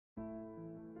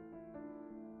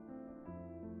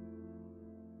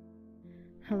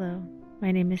Hello,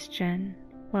 my name is Jen.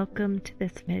 Welcome to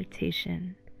this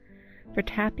meditation for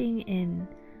tapping in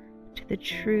to the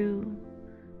true,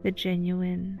 the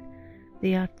genuine,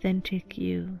 the authentic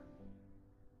you.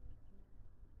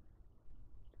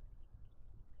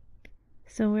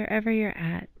 So wherever you're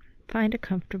at, find a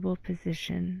comfortable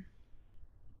position.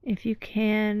 If you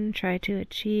can, try to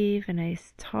achieve a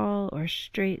nice tall or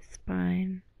straight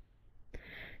spine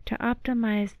to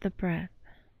optimize the breath.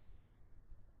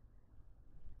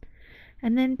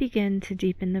 And then begin to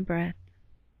deepen the breath.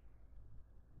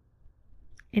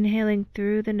 Inhaling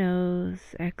through the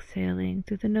nose, exhaling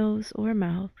through the nose or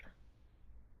mouth.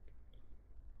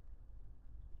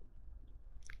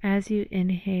 As you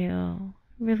inhale,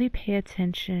 really pay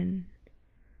attention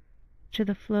to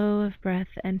the flow of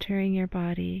breath entering your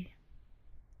body.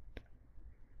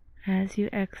 As you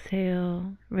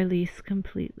exhale, release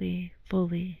completely,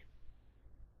 fully.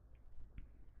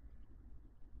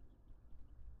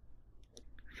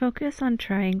 Focus on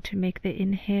trying to make the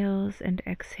inhales and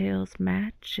exhales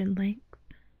match in length.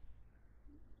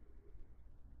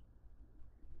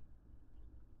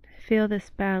 Feel this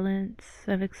balance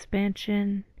of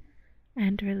expansion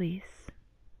and release.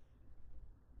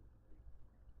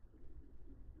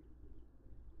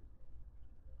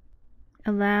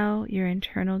 Allow your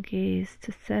internal gaze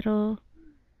to settle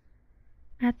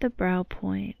at the brow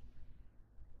point.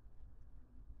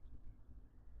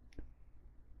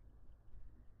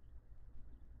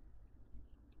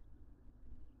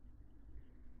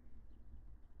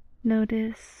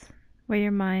 Notice where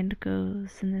your mind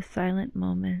goes in the silent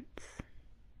moments.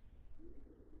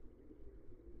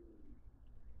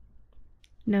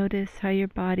 Notice how your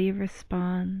body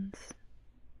responds,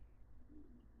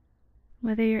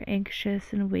 whether you're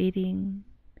anxious and waiting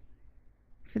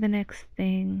for the next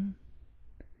thing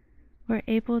or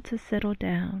able to settle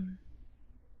down.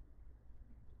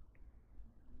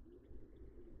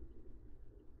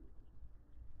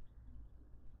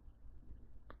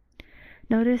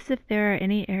 Notice if there are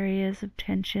any areas of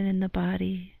tension in the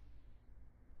body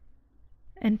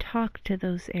and talk to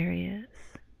those areas.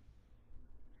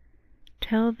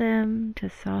 Tell them to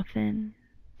soften,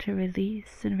 to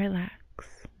release and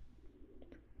relax.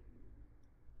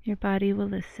 Your body will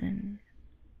listen.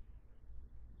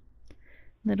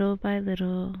 Little by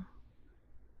little,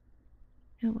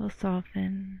 it will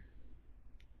soften.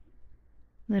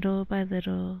 Little by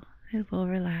little, it will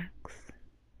relax.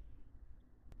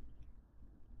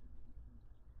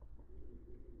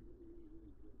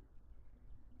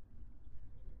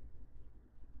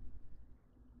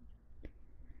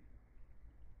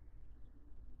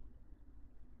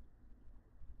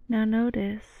 Now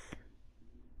notice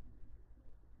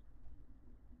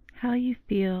how you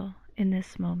feel in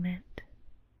this moment.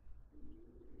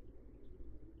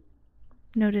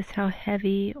 Notice how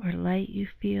heavy or light you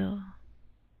feel.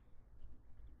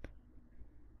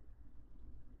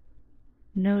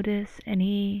 Notice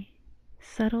any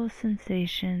subtle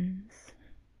sensations.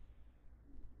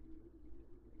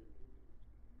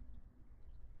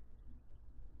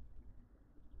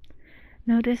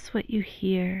 Notice what you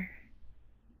hear.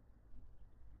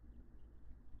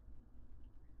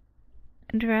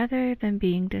 And rather than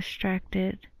being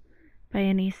distracted by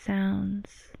any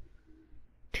sounds,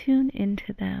 tune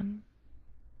into them.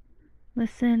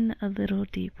 Listen a little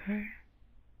deeper.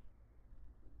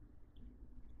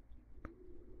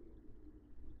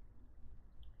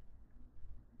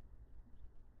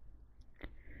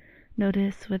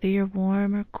 Notice whether you're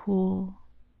warm or cool.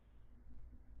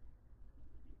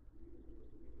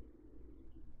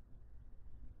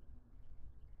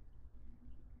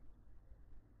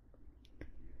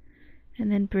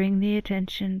 And then bring the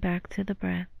attention back to the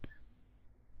breath.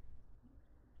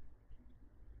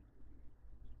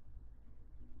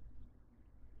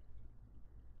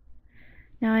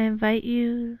 Now I invite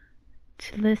you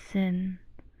to listen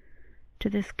to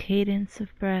this cadence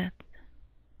of breath,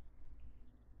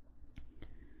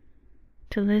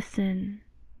 to listen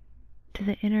to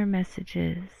the inner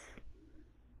messages,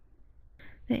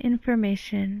 the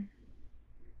information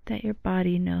that your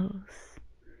body knows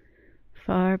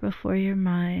far before your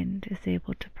mind is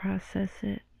able to process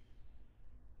it.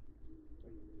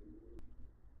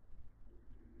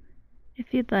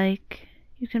 If you'd like,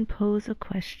 you can pose a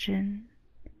question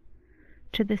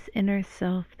to this inner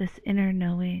self, this inner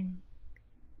knowing.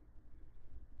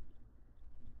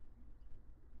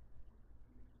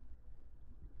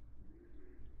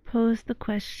 Pose the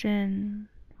question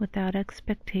without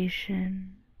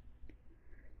expectation,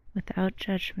 without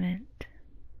judgment.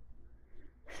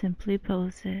 Simply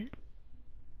pose it.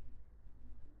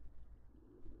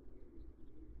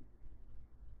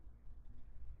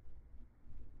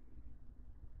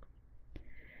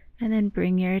 And then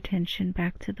bring your attention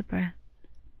back to the breath.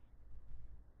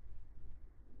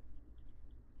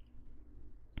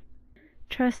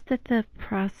 Trust that the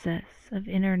process of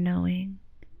inner knowing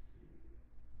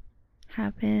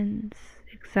happens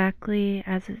exactly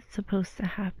as it's supposed to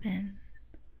happen.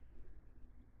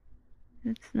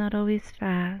 It's not always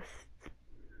fast,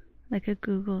 like a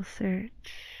Google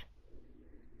search.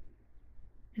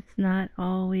 It's not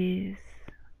always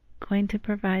going to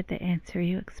provide the answer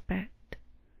you expect.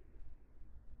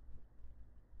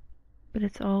 But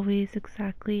it's always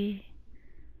exactly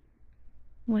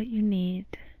what you need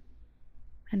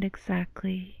and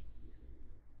exactly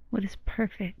what is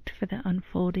perfect for the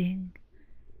unfolding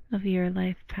of your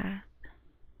life path.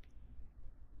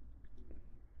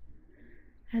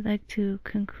 I'd like to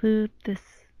conclude this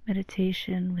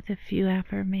meditation with a few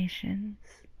affirmations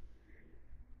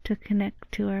to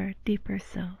connect to our deeper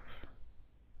self.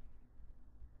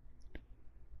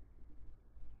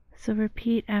 So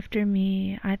repeat after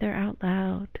me, either out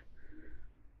loud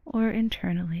or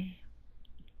internally.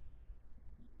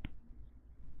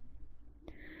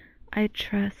 I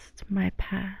trust my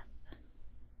path.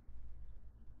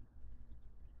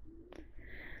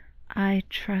 I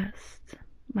trust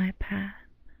my path.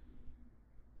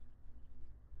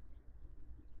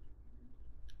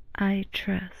 I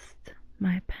trust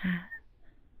my path.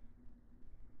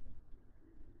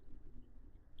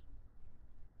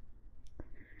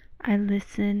 I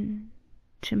listen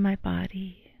to my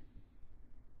body.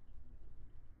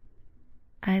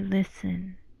 I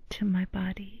listen to my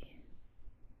body.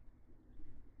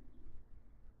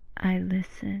 I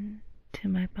listen to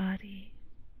my body.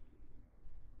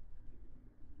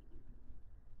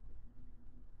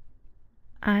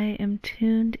 I am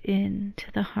tuned in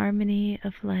to the harmony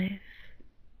of life.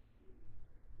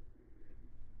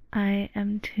 I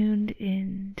am tuned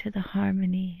in to the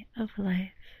harmony of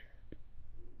life.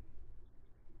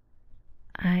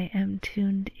 I am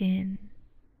tuned in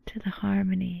to the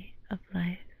harmony of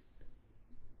life.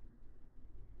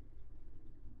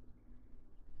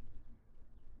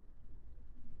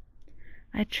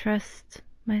 I trust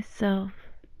myself,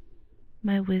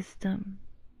 my wisdom,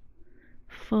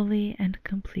 fully and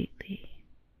completely.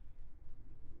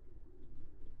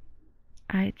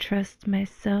 I trust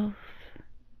myself,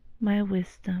 my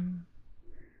wisdom,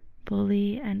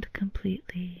 fully and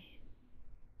completely.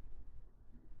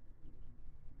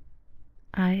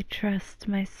 I trust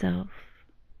myself,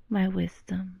 my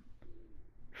wisdom,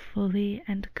 fully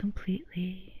and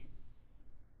completely.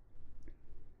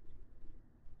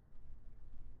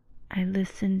 I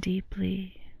listen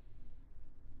deeply.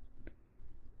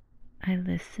 I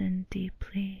listen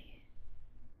deeply.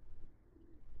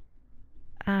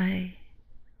 I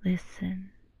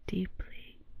listen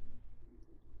deeply.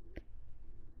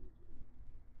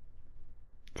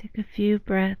 Take a few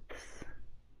breaths,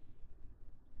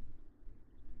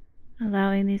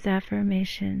 allowing these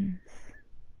affirmations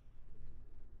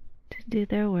to do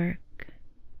their work,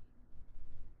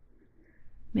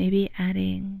 maybe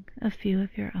adding a few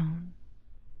of your own.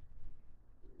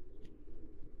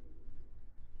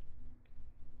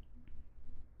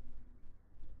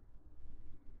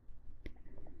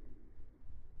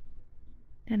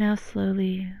 And now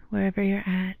slowly, wherever you're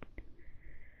at,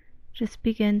 just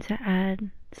begin to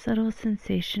add subtle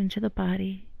sensation to the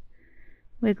body,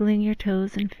 wiggling your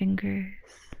toes and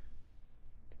fingers,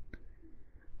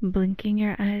 blinking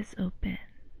your eyes open,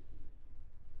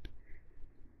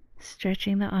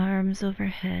 stretching the arms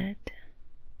overhead,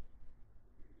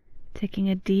 taking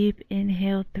a deep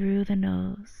inhale through the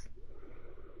nose,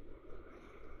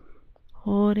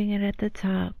 holding it at the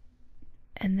top,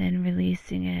 and then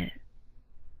releasing it.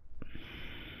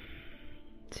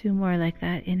 2 more like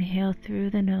that. Inhale through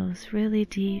the nose, really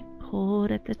deep,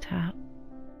 hold at the top,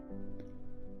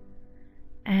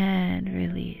 and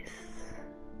release.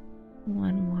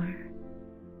 1 more.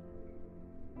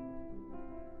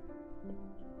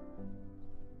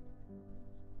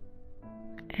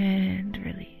 And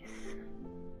release.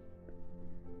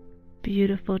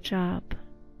 Beautiful job.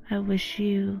 I wish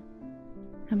you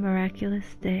a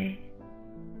miraculous day.